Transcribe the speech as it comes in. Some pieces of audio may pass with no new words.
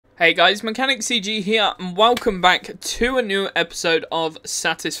Hey guys, Mechanic CG here, and welcome back to a new episode of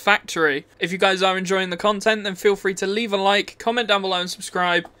Satisfactory. If you guys are enjoying the content, then feel free to leave a like, comment down below and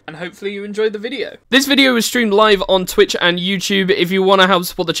subscribe, and hopefully you enjoyed the video. This video was streamed live on Twitch and YouTube. If you want to help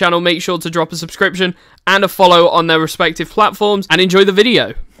support the channel, make sure to drop a subscription and a follow on their respective platforms, and enjoy the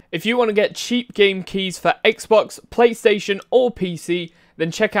video. If you want to get cheap game keys for Xbox, PlayStation, or PC, then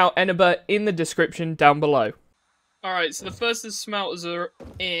check out Eneba in the description down below. Alright, so the first is smelters are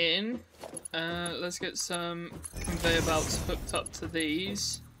in. Let's get some conveyor belts hooked up to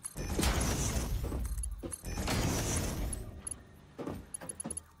these.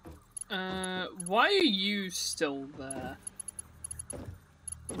 Why are you still there?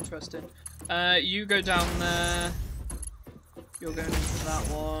 Interesting. You go down there. You're going into that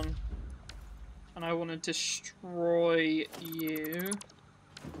one. And I want to destroy you.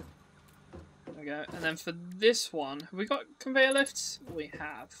 There we go. And then for this one, have we got conveyor lifts? We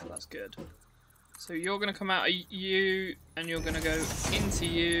have. That's good. So you're going to come out of you, and you're going to go into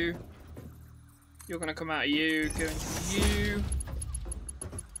you. You're going to come out of you, go into you.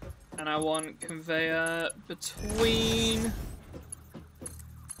 And I want conveyor between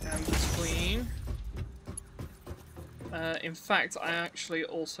and between. In fact, I actually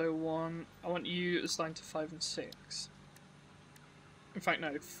also want... I want you assigned to 5 and 6. In fact,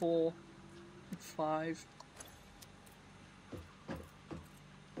 no, 4... 5.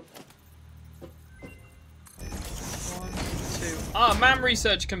 One, two. Ah, MAM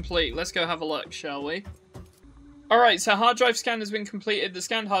research complete. Let's go have a look, shall we? Alright, so hard drive scan has been completed. The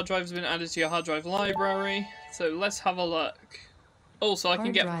scanned hard drive has been added to your hard drive library. So let's have a look. Also, I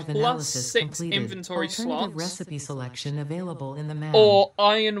can get +6 inventory slots. Recipe selection available in the map. Or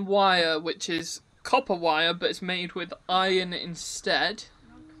iron wire, which is copper wire, but it's made with iron instead.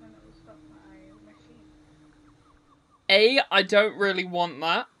 I don't really want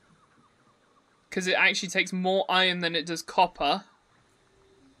that, because it actually takes more iron than it does copper.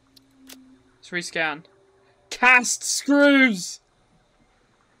 Let's rescan. Cast screws!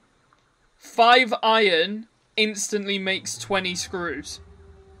 5 iron instantly makes 20 screws,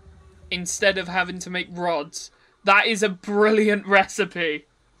 instead of having to make rods. That is a brilliant recipe.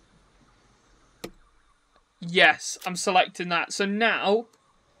 Yes, I'm selecting that. So now,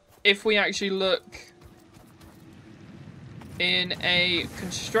 if we actually look in a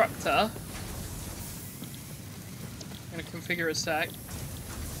constructor, I'm going to configure a sec.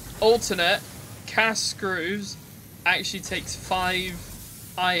 Alternate cast screws actually takes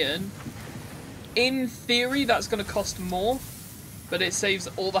 5 iron. In theory, that's going to cost more, but it saves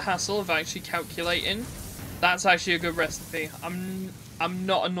all the hassle of actually calculating. That's actually a good recipe. I'm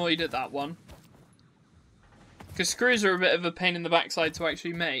not annoyed at that one, because screws are a bit of a pain in the backside to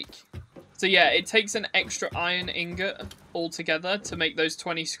actually make. So yeah, it takes an extra iron ingot altogether to make those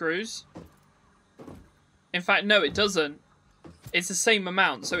 20 screws. In fact, no, it doesn't. It's the same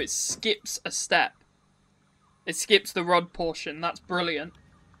amount, so it skips a step. It skips the rod portion. That's brilliant.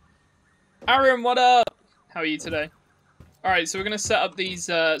 Aaron, what up? How are you today? Alright, so we're going to set up these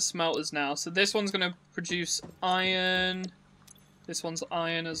smelters now. So this one's going to produce iron. This one's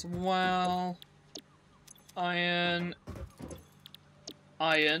iron as well. Iron.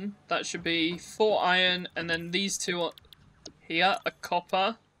 Iron. That should be 4 iron, and then these two are here are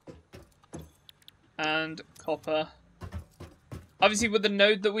copper and copper. Obviously, with the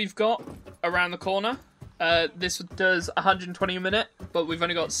node that we've got around the corner, this does 120 a minute, but we've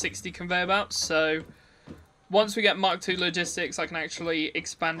only got 60 conveyor belts. So once we get Mark II logistics, I can actually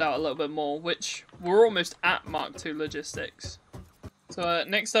expand out a little bit more, which we're almost at Mark II logistics. So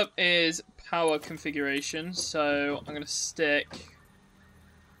next up is power configuration. So I'm going to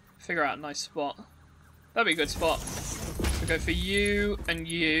figure out a nice spot. That'd be a good spot. So go for you and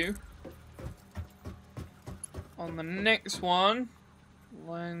you. On the next one,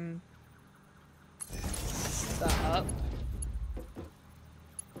 line that up.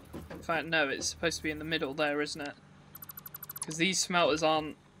 In fact, no, it's supposed to be in the middle there, isn't it? Because these smelters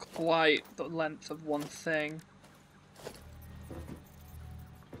aren't quite the length of one thing.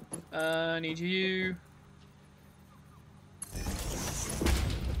 I need you.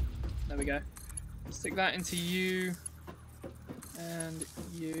 There we go. Stick that into you and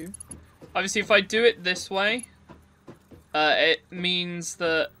you. Obviously, if I do it this way, it means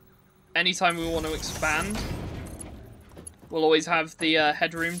that anytime we want to expand, we'll always have the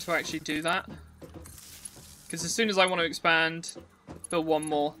headroom to actually do that. Because as soon as I want to expand, build one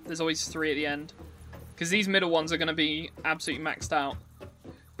more, there's always 3 at the end. Because these middle ones are going to be absolutely maxed out.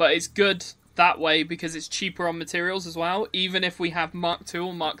 But it's good that way because it's cheaper on materials as well. Even if we have Mark II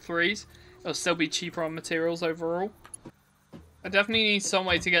or Mark IIIs, it'll still be cheaper on materials overall. I definitely need some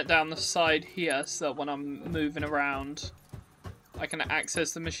way to get down the side here so that when I'm moving around, I can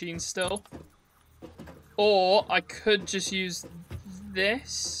access the machine still. Or I could just use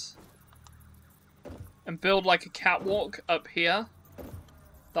this and build like a catwalk up here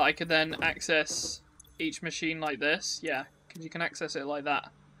that I could then access each machine like this. Yeah, because you can access it like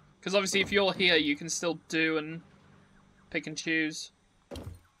that. Because obviously if you're here, you can still do and pick and choose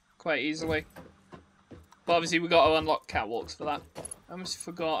quite easily. But obviously we've got to unlock catwalks for that. I almost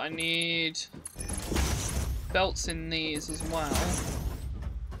forgot I need belts in these as well.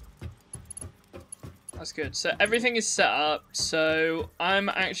 That's good. So everything is set up. So I'm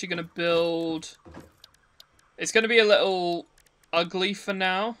actually going to build... It's going to be a little ugly for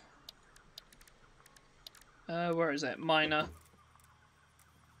now. Where is it? Minor.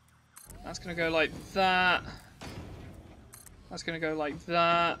 That's going to go like that. That's going to go like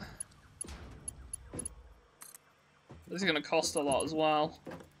that. This is going to cost a lot as well.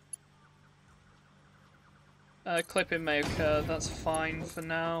 Clipping may occur. That's fine for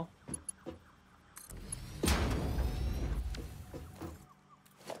now.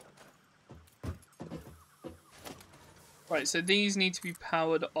 Right, so these need to be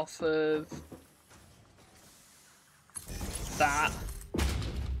powered off of that.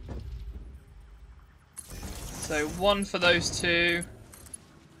 So one for those two.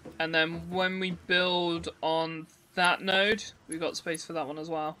 And then when we build on that node, we've got space for that one as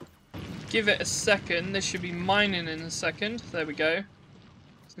well. Give it a second. This should be mining in a second. There we go.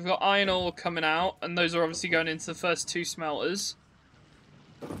 So we've got iron ore coming out, and those are obviously going into the first two smelters.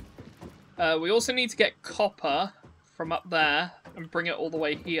 We also need to get copper from up there and bring it all the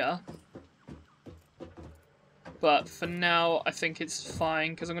way here. But for now, I think it's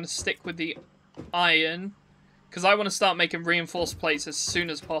fine, because I'm going to stick with the iron, because I want to start making reinforced plates as soon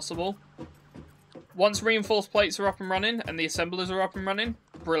as possible. Once reinforced plates are up and running, and the assemblers are up and running,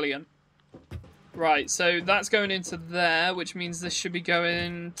 brilliant. Right, so that's going into there, which means this should be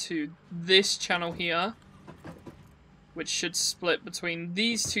going to this channel here, which should split between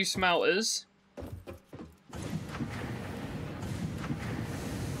these two smelters.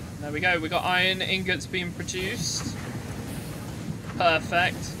 There we go, we got iron ingots being produced.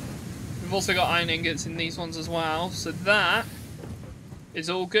 Perfect. We've also got iron ingots in these ones as well, so that is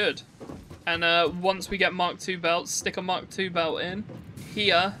all good. And once we get Mark II belts, stick a Mark II belt in.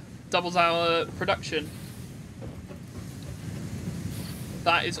 Here, doubles our production.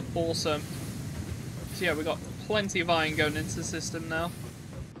 That is awesome. So yeah, we've got plenty of iron going into the system now.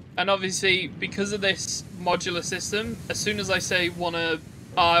 And obviously, because of this modular system, as soon as I say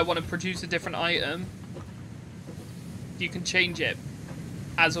I want to produce a different item, you can change it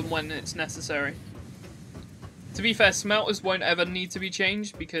as and when it's necessary. To be fair, smelters won't ever need to be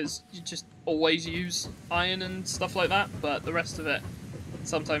changed because you just always use iron and stuff like that, but the rest of it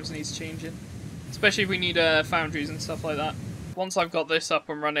sometimes needs changing. Especially if we need foundries and stuff like that. Once I've got this up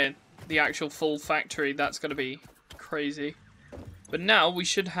and running, the actual full factory, that's going to be crazy. But now we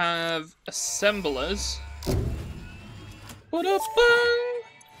should have assemblers.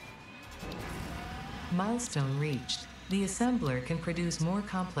 Milestone reached. The assembler can produce more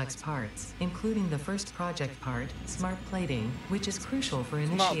complex parts, including the first project part, smart plating, which is crucial for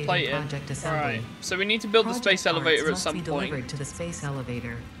initiating project assembly. Alright, so we need to build the space elevator at some point. Must be delivered to the space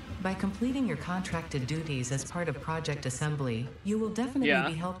elevator. By completing your contracted duties as part of project assembly, you will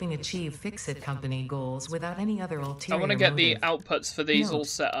definitely be helping achieve Fix-It company goals without any other ulterior I want to get motive. the outputs for these all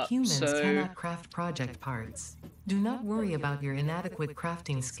set up. Humans cannot craft project parts. Do not worry about your inadequate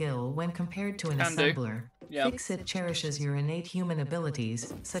crafting skill when compared to an assembler. Yep. Fix-It cherishes your innate human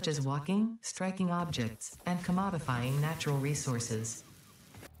abilities, such as walking, striking objects, and commodifying natural resources.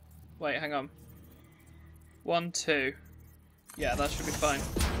 Wait, hang on. 1, 2. Yeah, that should be fine.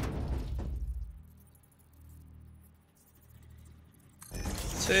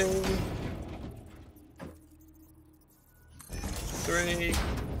 2, 3,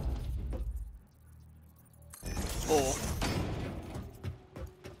 4.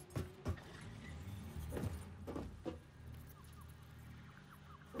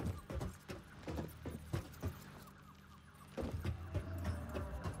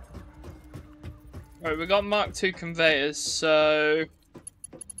 Right, we got Mark II conveyors, so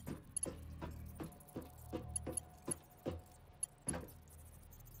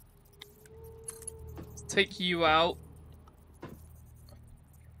let's take you out.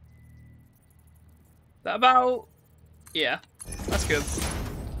 That about? Yeah, that's good.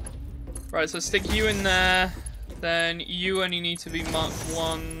 Right, so stick you in there. Then you only need to be Mark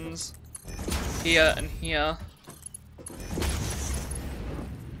 1s here and here.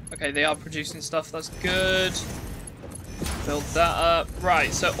 Okay, they are producing stuff, that's good. Build that up.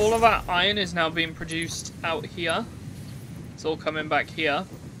 Right, so all of that iron is now being produced out here. It's all coming back here.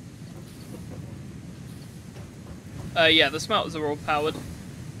 Yeah, the smelters are all powered.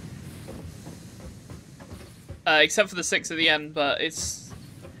 Except for the 6 at the end, but it's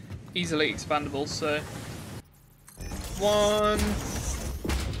easily expandable, so... 1,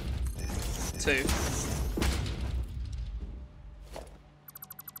 2.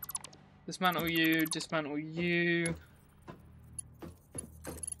 Dismantle you, dismantle you.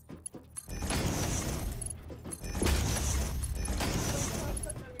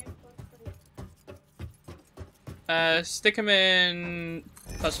 Stick them in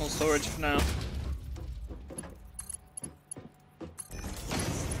personal storage for now.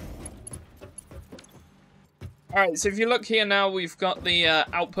 Alright, so if you look here now, we've got the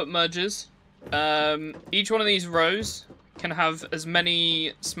output mergers. Each one of these rows can have as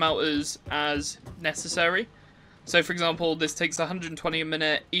many smelters as necessary. So for example, this takes 120 a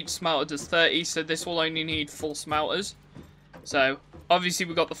minute, each smelter does 30, so this will only need 4 smelters. So obviously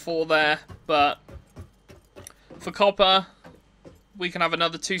we've got the 4 there, but for copper, we can have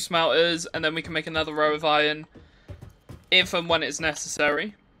another 2 smelters, and then we can make another row of iron if and when it's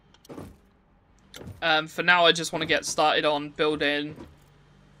necessary. For now, I just want to get started on building,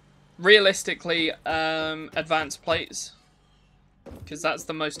 realistically, advanced plates, because that's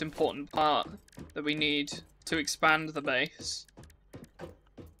the most important part that we need to expand the base.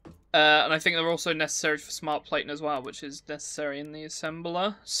 And I think they're also necessary for smart plating as well, which is necessary in the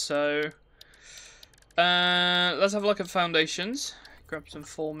assembler. So let's have a look at foundations. Grab some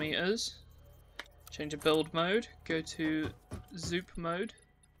 4 meters. Change a build mode. Go to Zoop mode.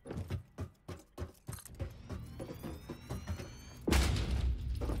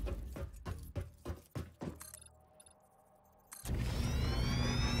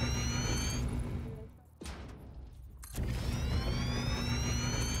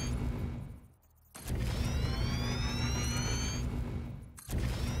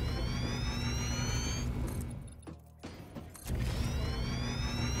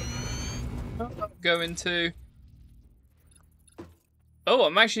 Go into... Oh,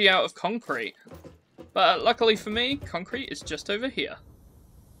 I'm actually out of concrete. But luckily for me, concrete is just over here.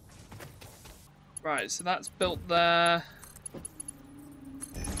 Right, so that's built there.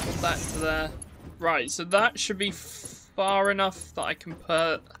 Put that into there. Right, so that should be far enough that I can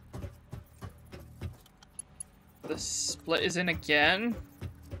put the splitters in again.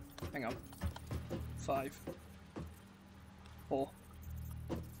 Hang on. 5. 4.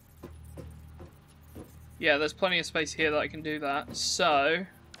 Yeah, there's plenty of space here that I can do that. So,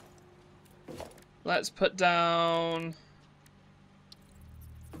 let's put down...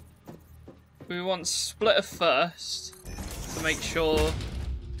 We want splitter first, to make sure.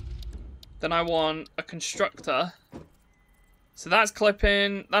 Then I want a constructor. So that's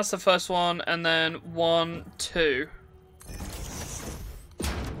clipping, that's the first one, and then 1, 2.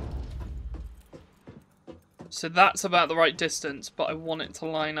 So that's about the right distance, but I want it to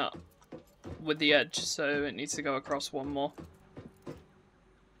line up with the edge, so it needs to go across 1 more.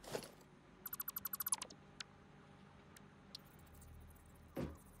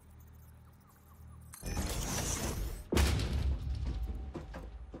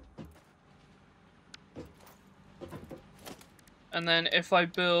 And then if I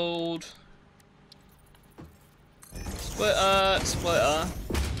build splitter,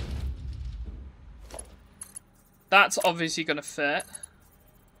 that's obviously going to fit.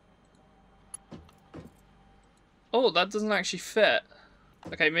 Oh, that doesn't actually fit.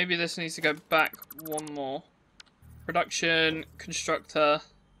 Okay, maybe this needs to go back 1 more. Production, constructor.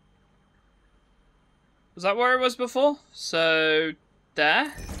 Was that where it was before? So,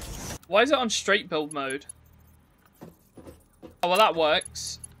 there? Why is it on straight build mode? Oh, well that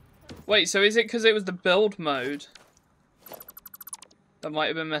works. Wait, so is it because it was the build mode that might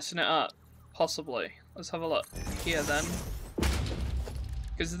have been messing it up? Possibly. Let's have a look here then.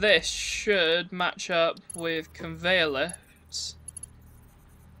 Because this should match up with conveyor lifts.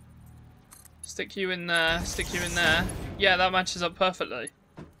 Stick you in there, stick you in there. Yeah, that matches up perfectly.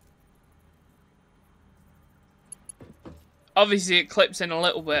 Obviously it clips in a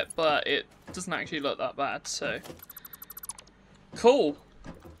little bit, but it doesn't actually look that bad, so... Cool.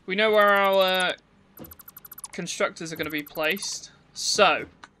 We know where our constructors are going to be placed. So,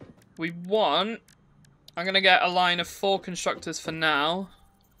 we want... I'm going to get a line of 4 constructors for now.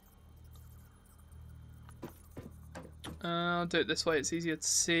 I'll do it this way, it's easier to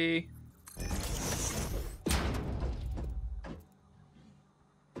see.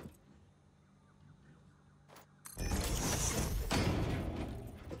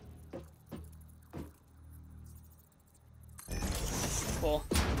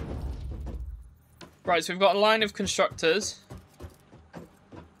 Right, so we've got a line of constructors.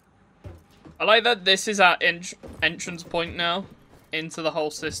 I like that this is our entrance point now into the whole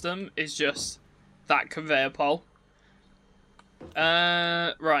system, is just that conveyor pole.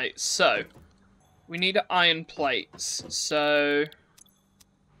 Right, so we need iron plates. So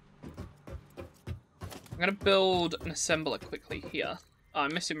I'm going to build an assembler quickly here. Oh,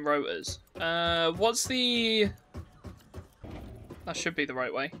 I'm missing rotors. What's the... That should be the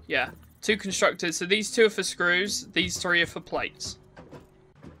right way. Yeah. 2 constructors. So these 2 are for screws. These 3 are for plates.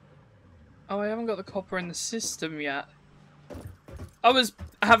 Oh, I haven't got the copper in the system yet. I was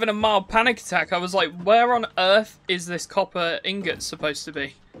having a mild panic attack. I was like, where on earth is this copper ingot supposed to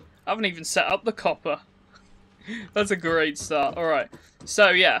be? I haven't even set up the copper. That's a great start. Alright. So,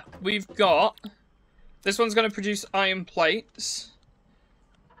 yeah. We've got... This one's going to produce iron plates.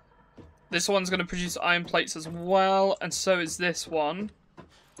 This one's going to produce iron plates as well. And so is this one.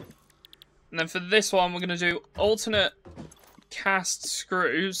 And then for this one, we're going to do alternate cast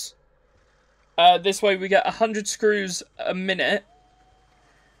screws. This way we get 100 screws a minute.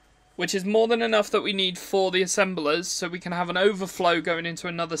 Which is more than enough that we need for the assemblers. So we can have an overflow going into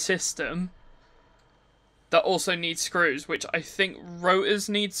another system. That also needs screws. Which I think rotors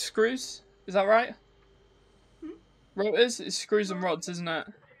need screws. Is that right? Rotors? It's screws and rods, isn't it?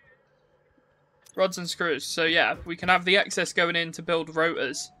 Rods and screws. So yeah, we can have the excess going in to build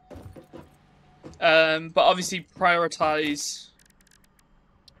rotors. But obviously prioritize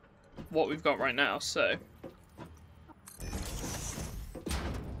what we've got right now, so.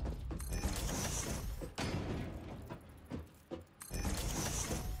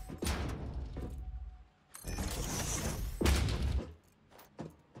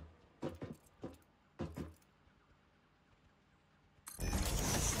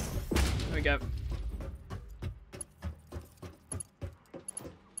 There we go.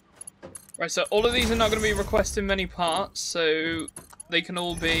 Right, so all of these are not going to be requesting many parts, so they can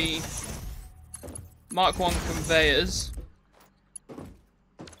all be Mark 1 conveyors. Oh,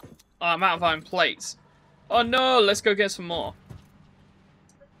 I'm out of iron plates. Oh no, let's go get some more.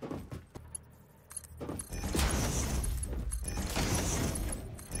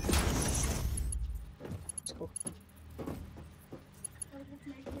 That's cool.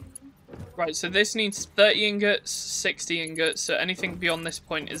 Right, so this needs 30 ingots, 60 ingots, so anything beyond this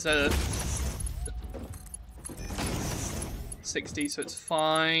point is a 60, so it's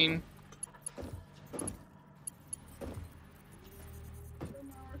fine.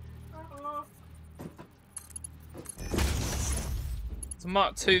 It's a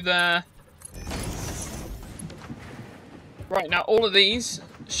Mark 2 there. Right, now all of these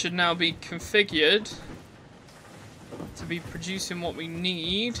should now be configured to be producing what we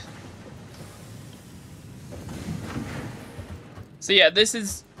need. So yeah, this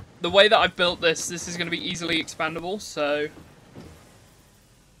is the way that I've built this. This is going to be easily expandable, so...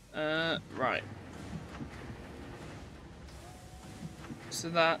 right. So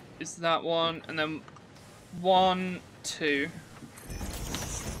that is that one, and then 1, 2.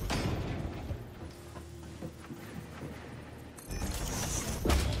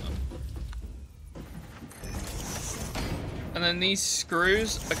 And then these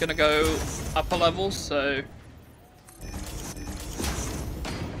screws are going to go upper level, so...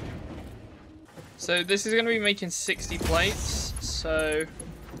 So this is going to be making 60 plates, so...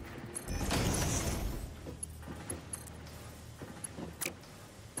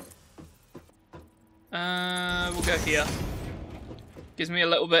 we'll go here. Gives me a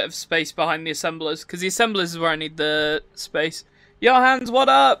little bit of space behind the assemblers, because the assemblers is where I need the space. Yo, Hans, what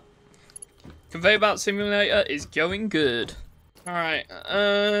up? Conveyor belt simulator is going good. Alright,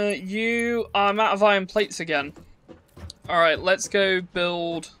 I'm out of iron plates again. Alright, let's go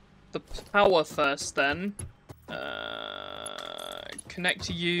build the power first then. Connect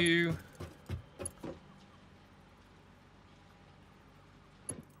to you.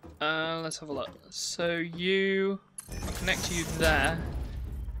 Let's have a look. So I'll connect to you there.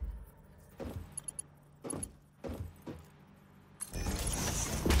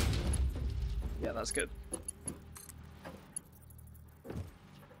 Yeah, that's good.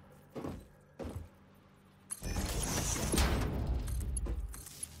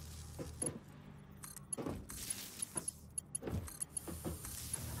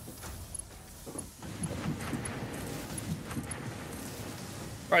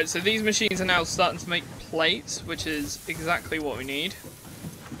 Right, so these machines are now starting to make plates, which is exactly what we need.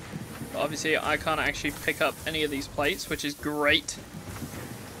 But obviously, I can't actually pick up any of these plates, which is great.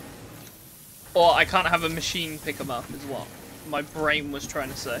 Or I can't have a machine pick them up, is what my brain was trying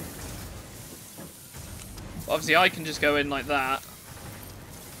to say. But obviously, I can just go in like that.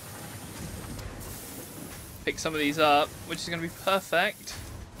 pick some of these up, which is going to be perfect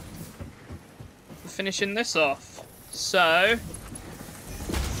for finishing this off. So,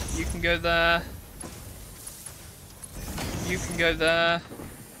 you can go there. You can go there.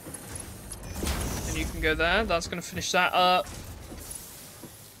 And you can go there. That's going to finish that up.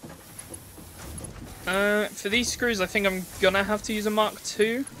 For these screws, I think I'm going to have to use a Mark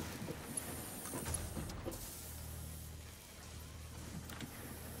II.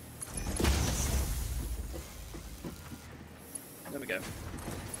 There we go.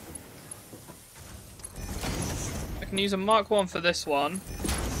 I can use a Mark I for this one.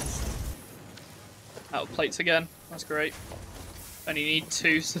 Out of plates again. That's great. Only need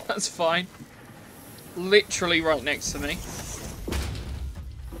 2, so that's fine. Literally right next to me.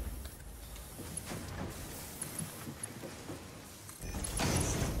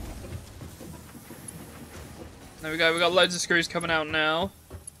 There we go, we've got loads of screws coming out now.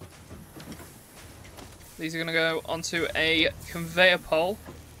 These are going to go onto a conveyor pole,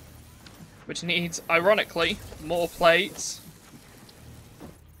 which needs, ironically, more plates.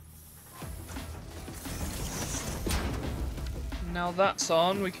 Now that's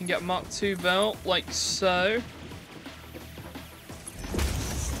on, we can get Mark II built, like so.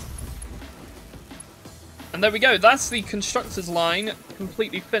 And there we go, that's the constructors line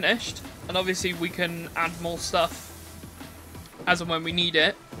completely finished. And obviously we can add more stuff as and when we need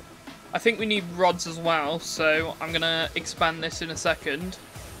it. I think we need rods as well, so I'm going to expand this in a second.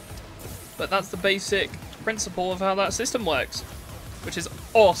 But that's the basic principle of how that system works, which is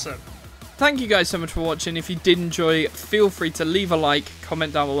awesome. Thank you guys so much for watching. If you did enjoy, feel free to leave a like,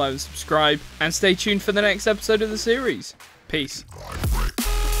 comment down below and subscribe. And stay tuned for the next episode of the series. Peace.